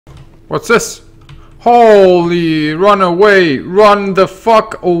What's this? Holy, run away. Run the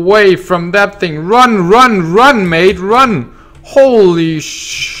fuck away from that thing. Run, run, run, mate, run. Holy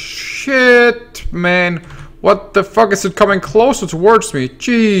shit, man. What the fuck is it coming closer towards me?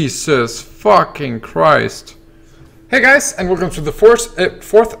 Jesus fucking Christ. Hey guys, and welcome to the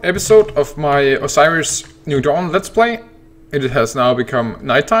fourth episode of my Osiris New Dawn Let's Play. It has now become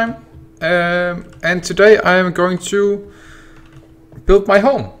nighttime. And today I am going to build my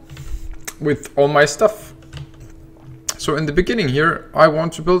home with all my stuff. So in the beginning here, I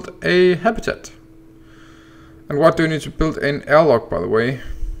want to build a habitat. And what do I need to build an airlock, by the way?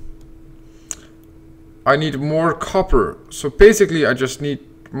 I need more copper. So basically I just need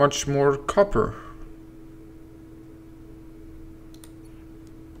much more copper.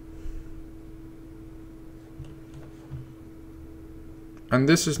 And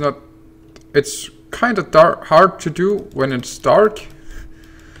this is not... It's kind of hard to do when it's dark,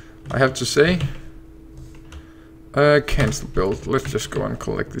 I have to say. Cancel build. Let's just go and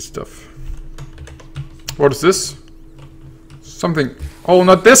collect this stuff. What is this? Something... Oh,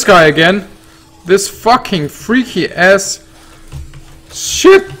 not this guy again! This fucking freaky ass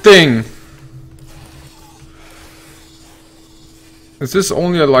shit thing! Is this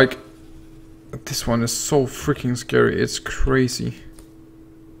only a, like... This one is so freaking scary, it's crazy.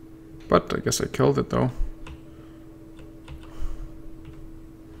 But I guess I killed it though.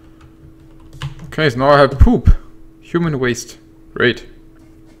 Okay, so now I have poop. Human waste. Great.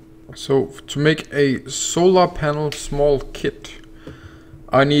 So to make a solar panel small kit,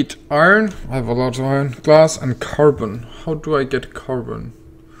 I need iron. I have a lot of iron, glass and carbon. How do I get carbon?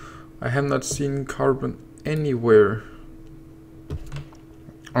 I have not seen carbon anywhere.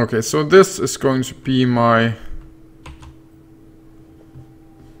 Okay, so this is going to be my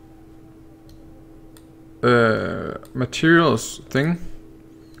materials thing,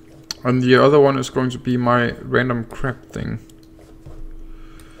 and the other one is going to be my random crap thing.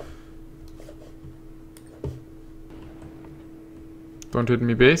 Don't hit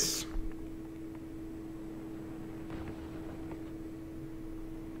me, base.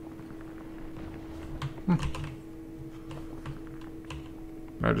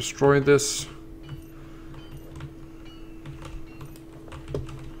 I destroy this.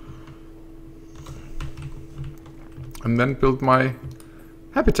 And then build my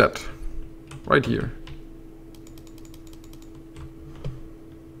habitat right here.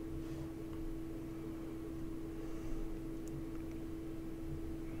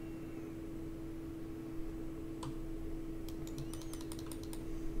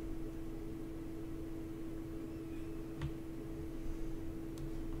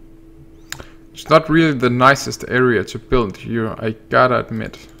 It's not really the nicest area to build here, I gotta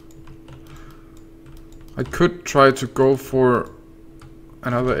admit. I could try to go for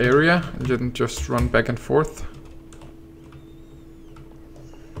another area and then just run back and forth.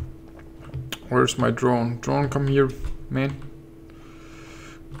 Where's my drone? Drone, come here, man.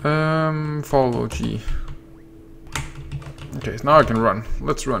 Follow G. Okay, so now I can run.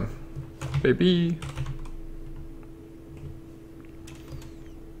 Let's run, baby.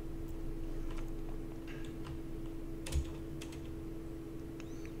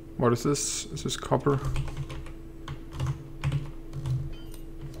 What is this? Is this copper?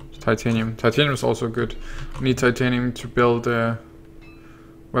 Titanium. Titanium is also good. I need titanium to build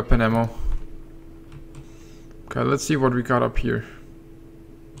weapon ammo. Okay, let's see what we got up here.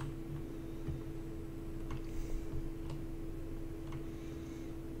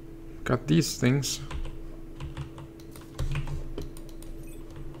 Got these things.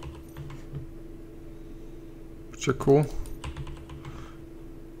 Which are cool.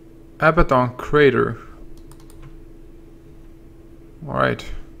 Abaddon crater. Alright.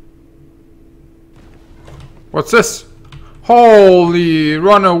 What's this? Holy,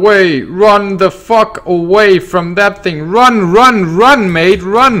 run away. Run the fuck away from that thing. Run, run, run, mate,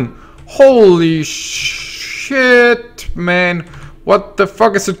 run. Holy shit, man. What the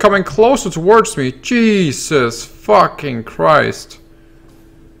fuck is it coming closer towards me? Jesus fucking Christ.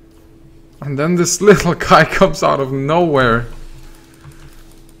 And then this little guy comes out of nowhere.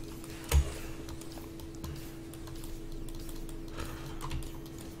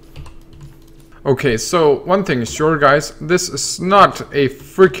 Okay, so one thing is sure, guys, this is not a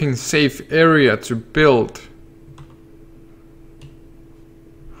freaking safe area to build.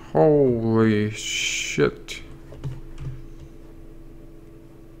 Holy shit.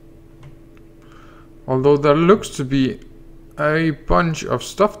 Although there looks to be a bunch of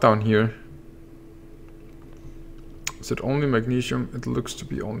stuff down here. Is it only magnesium? It looks to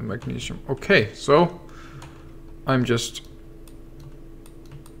be only magnesium. Okay, so I'm just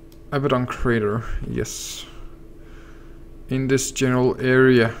Abaddon Crater, yes. In this general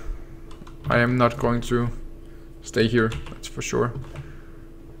area. I am not going to stay here, that's for sure.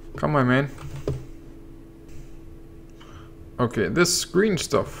 Come on, man. Okay, this green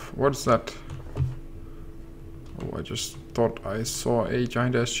stuff, what's that? Oh, I just thought I saw a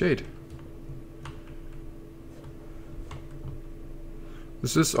giant ass shade.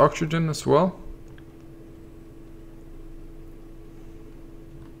 Is this oxygen as well?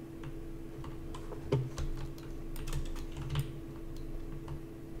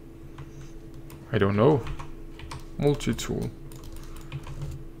 I don't know. Multi-tool.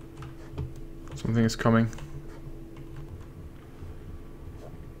 Something is coming.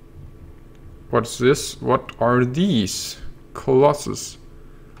 What's this? What are these? Colossus.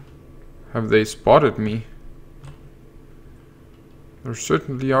 Have they spotted me? There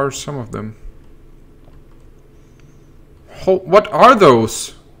certainly are some of them. What are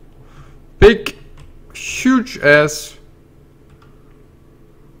those? Big, huge ass...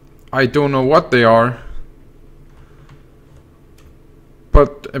 I don't know what they are.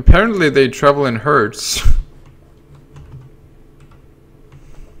 But apparently they travel in herds.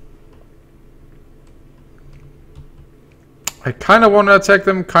 I kinda wanna attack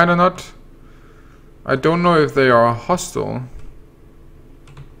them, kinda not. I don't know if they are hostile.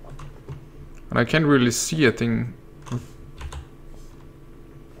 And I can't really see a thing.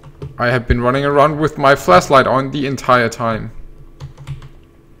 I have been running around with my flashlight on the entire time.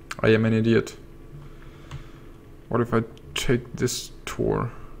 I am an idiot. What if I take this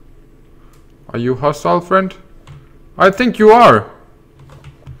tour? Are you hostile, friend? I think you are.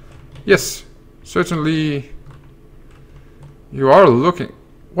 Yes, certainly. You are looking.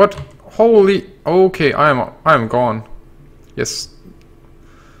 What? Holy. Okay, I am gone. Yes.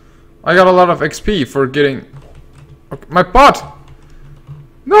 I got a lot of XP for getting. Okay, my bot.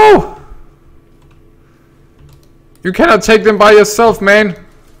 No. You cannot take them by yourself, man.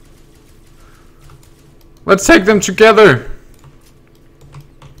 Let's take them together.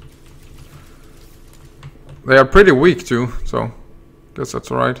 They are pretty weak too, so guess that's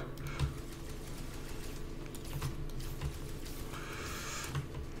alright.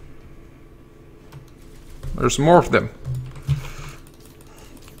 There's more of them.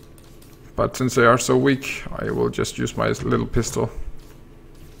 But since they are so weak, I will just use my little pistol.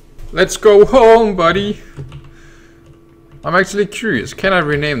 Let's go home, buddy. I'm actually curious, can I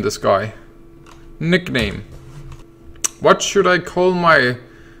rename this guy? Nickname. What should I call my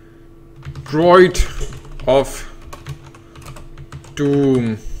droid of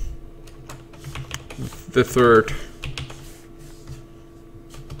Doom the Third?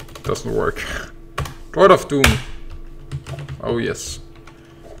 Doesn't work. Droid of Doom. Oh yes.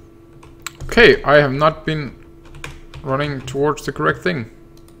 Okay, I have not been running towards the correct thing.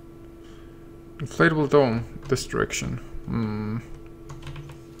 Inflatable dome, this direction.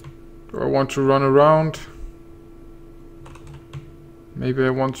 Do I want to run around? Maybe I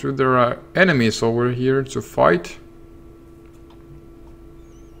want to. There are enemies over here to fight.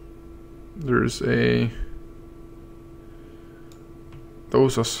 There's a...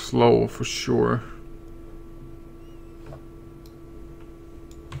 Those are slow for sure.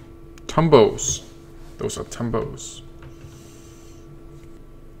 Tumbos. Those are tumbos.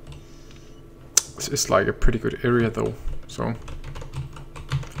 This is like a pretty good area though, so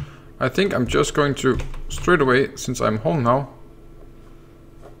I think I'm just going to straight away, since I'm home now.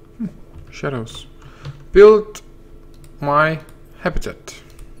 Shadows. Build my habitat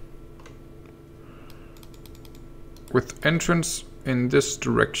with entrance in this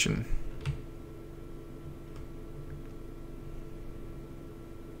direction.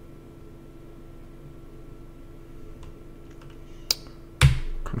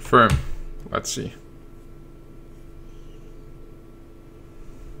 Confirm. Let's see.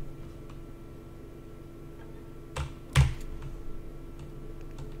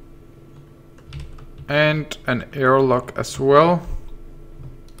 And an airlock as well.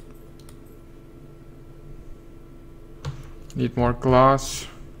 Need more glass.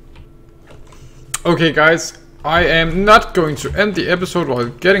 Okay guys, I am not going to end the episode while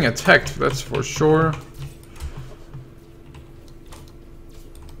getting attacked, that's for sure.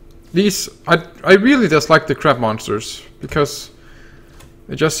 These, I really dislike the crab monsters, because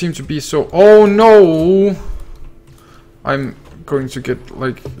they just seem to be so... Oh no! I'm going to get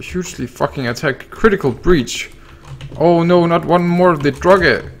like hugely fucking attacked. Critical breach. Oh no, not one more of the drug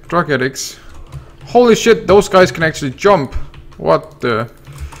addicts. Holy shit, those guys can actually jump. What the...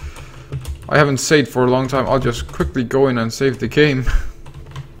 I haven't saved for a long time. I'll just quickly go in and save the game.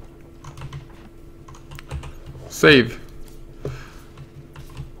 Save.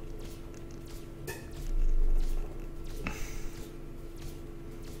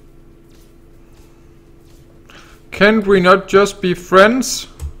 Can't we not just be friends?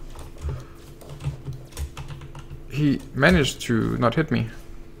 He managed to not hit me.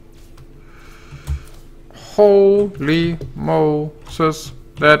 Holy Moses,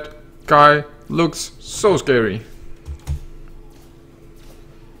 that guy looks so scary.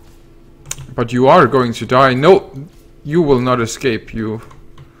 But you are going to die. No, you will not escape, you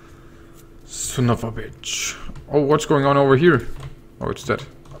son of a bitch. Oh, what's going on over here? Oh, it's dead.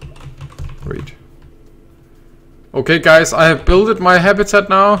 Wait. Okay, guys, I have built my habitat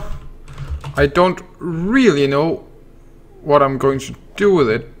now. I don't really know what I'm going to do with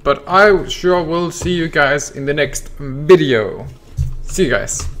it, but I sure will see you guys in the next video. See you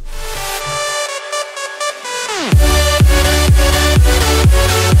guys.